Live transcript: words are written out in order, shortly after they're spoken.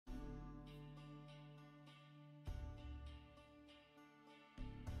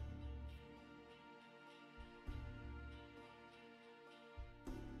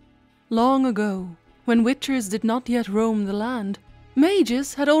Long ago, when witchers did not yet roam the land,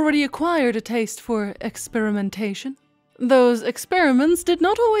 mages had already acquired a taste for experimentation. Those experiments did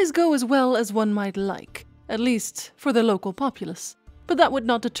not always go as well as one might like, at least for the local populace. But that would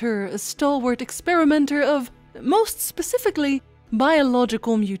not deter a stalwart experimenter of, most specifically,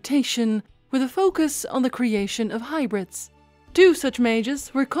 biological mutation with a focus on the creation of hybrids. Two such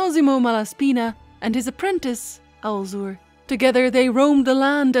mages were Cosimo Malaspina and his apprentice, Alzur. Together they roamed the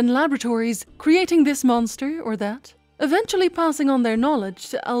land and laboratories, creating this monster or that, eventually passing on their knowledge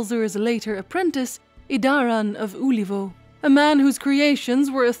to Alzur's later apprentice, Idaran of Ulivo, a man whose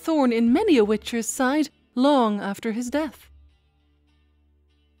creations were a thorn in many a witcher's side long after his death.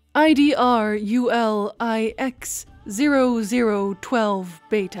 IDRULIX0012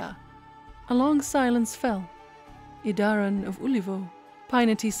 Beta. A long silence fell. Idaran of Ulivo,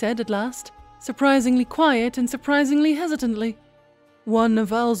 Pinety said at last, surprisingly quiet and surprisingly hesitantly. One of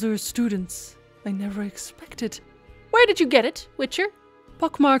Alzur's students. I never expected. Where did you get it, Witcher?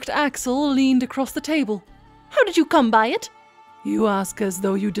 Pockmarked Axel leaned across the table. How did you come by it? You ask as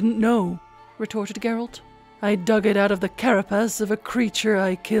though you didn't know, retorted Geralt. I dug it out of the carapace of a creature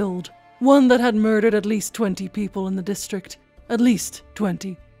I killed. One that had murdered at least 20 people in the district. At least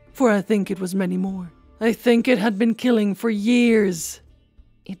 20, for I think it was many more. I think it had been killing for years.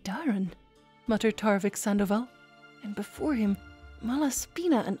 Idaran, muttered Tarvik Sandoval, and before him,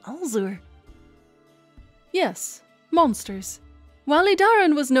 Malaspina and Alzur. Yes, monsters. While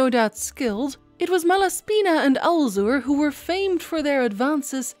Idaran was no doubt skilled, it was Malaspina and Alzur who were famed for their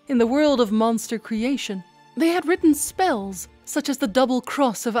advances in the world of monster creation. They had written spells, such as the Double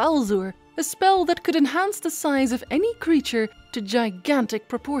Cross of Alzur, a spell that could enhance the size of any creature to gigantic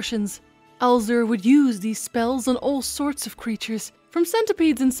proportions. Alzur would use these spells on all sorts of creatures, from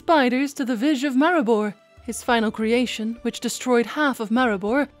centipedes and spiders to the Vij of Maribor, his final creation, which destroyed half of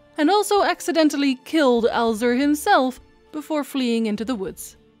Maribor, and also accidentally killed Alzur himself before fleeing into the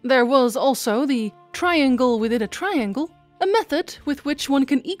woods. There was also the triangle within a triangle, a method with which one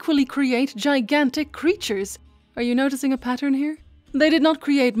can equally create gigantic creatures. Are you noticing a pattern here? They did not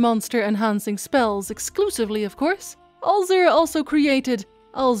create monster-enhancing spells exclusively, of course. Alzur also created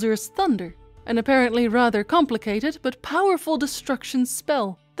Alzur's Thunder, an apparently rather complicated but powerful destruction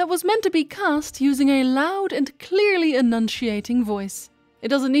spell that was meant to be cast using a loud and clearly enunciating voice. It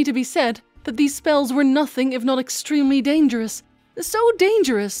doesn't need to be said that these spells were nothing if not extremely dangerous, so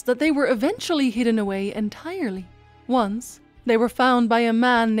dangerous that they were eventually hidden away entirely. Once, they were found by a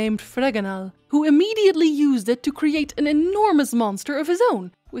man named Freganal, who immediately used it to create an enormous monster of his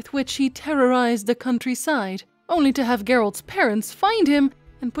own, with which he terrorized the countryside, only to have Geralt's parents find him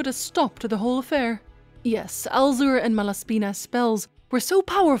and put a stop to the whole affair. Yes, Alzur and Malaspina's spells were so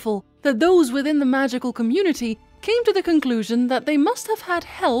powerful that those within the magical community came to the conclusion that they must have had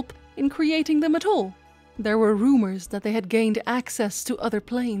help in creating them at all. There were rumors that they had gained access to other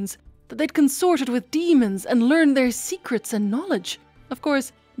planes, that they'd consorted with demons and learned their secrets and knowledge. Of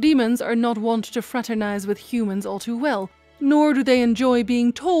course, demons are not wont to fraternize with humans all too well, nor do they enjoy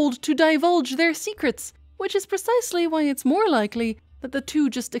being told to divulge their secrets, which is precisely why it's more likely that the two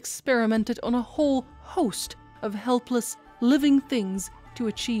just experimented on a whole host of helpless, living things to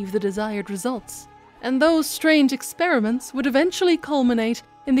achieve the desired results. And those strange experiments would eventually culminate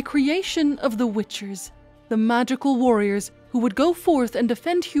in the creation of the Witchers, the magical warriors who would go forth and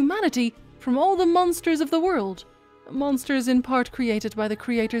defend humanity from all the monsters of the world. Monsters in part created by the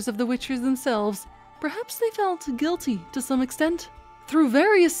creators of the Witchers themselves. Perhaps they felt guilty to some extent. Through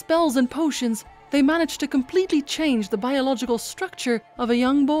various spells and potions, they managed to completely change the biological structure of a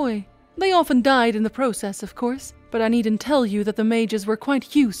young boy. They often died in the process, of course, but I needn't tell you that the mages were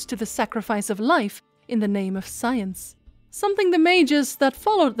quite used to the sacrifice of life in the name of science. Something the mages that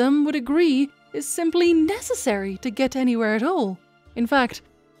followed them would agree is simply necessary to get anywhere at all. In fact,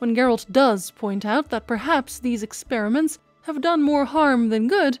 when Geralt does point out that perhaps these experiments have done more harm than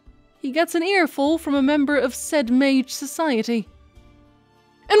good, he gets an earful from a member of said mage society.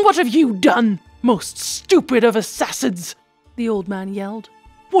 "And what have you done, most stupid of assassins?" the old man yelled.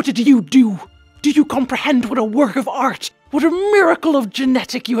 "What did you do? Do you comprehend what a work of art, what a miracle of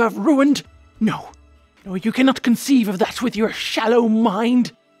genetic you have ruined? No, you cannot conceive of that with your shallow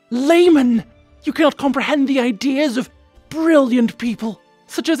mind. Layman, you cannot comprehend the ideas of brilliant people,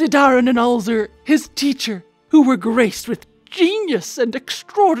 such as Idaran and Alzur, his teacher, who were graced with genius and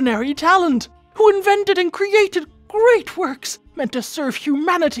extraordinary talent, who invented and created great works meant to serve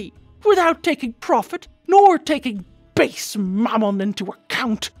humanity, without taking profit, nor taking base mammon into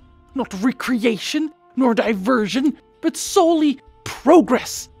account. Not recreation, nor diversion, but solely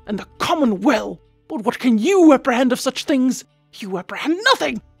progress and the common weal. But what can you apprehend of such things? You apprehend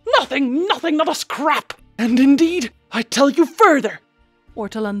nothing, Nothing, not a scrap! And indeed, I tell you further,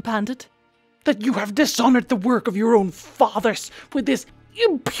 Ortolan panted, that you have dishonored the work of your own fathers with this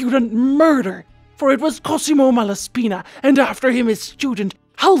impudent murder. For it was Cosimo Malaspina, and after him his student,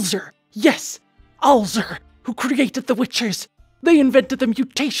 Alzur. Yes, Alzur, who created the Witchers. They invented the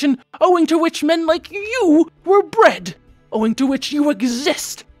mutation, owing to which men like you were bred, owing to which you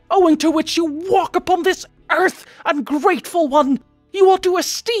exist, owing to which you walk upon this earth, ungrateful one. You ought to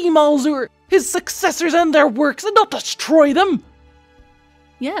esteem Alzur, his successors and their works, and not destroy them.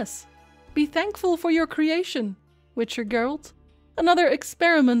 Yes, be thankful for your creation, Witcher Geralt. Another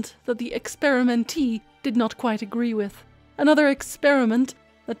experiment that the experimentee did not quite agree with. Another experiment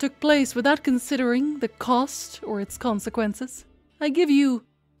that took place without considering the cost or its consequences. I give you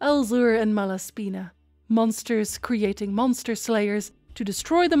Alzur and Malaspina, monsters creating monster slayers to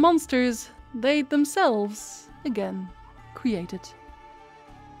destroy the monsters they themselves, again, created.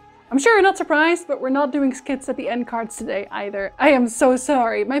 I'm sure you're not surprised, but we're not doing skits at the end cards today either. I am so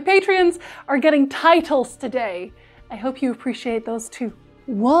sorry. My Patreons are getting titles today. I hope you appreciate those too.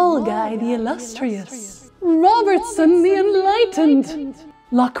 Walguy the Illustrious, Robertson the Enlightened,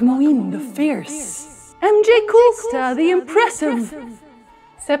 Lochmoin the Fierce, MJ Coolsta the Impressive,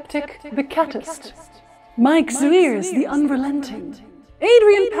 Septic the Cattist, Mike Zweers the Unrelenting,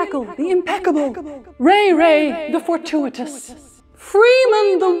 Adrian Packle the Impeccable, Ray the Fortuitous,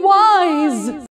 Freeman the Wise,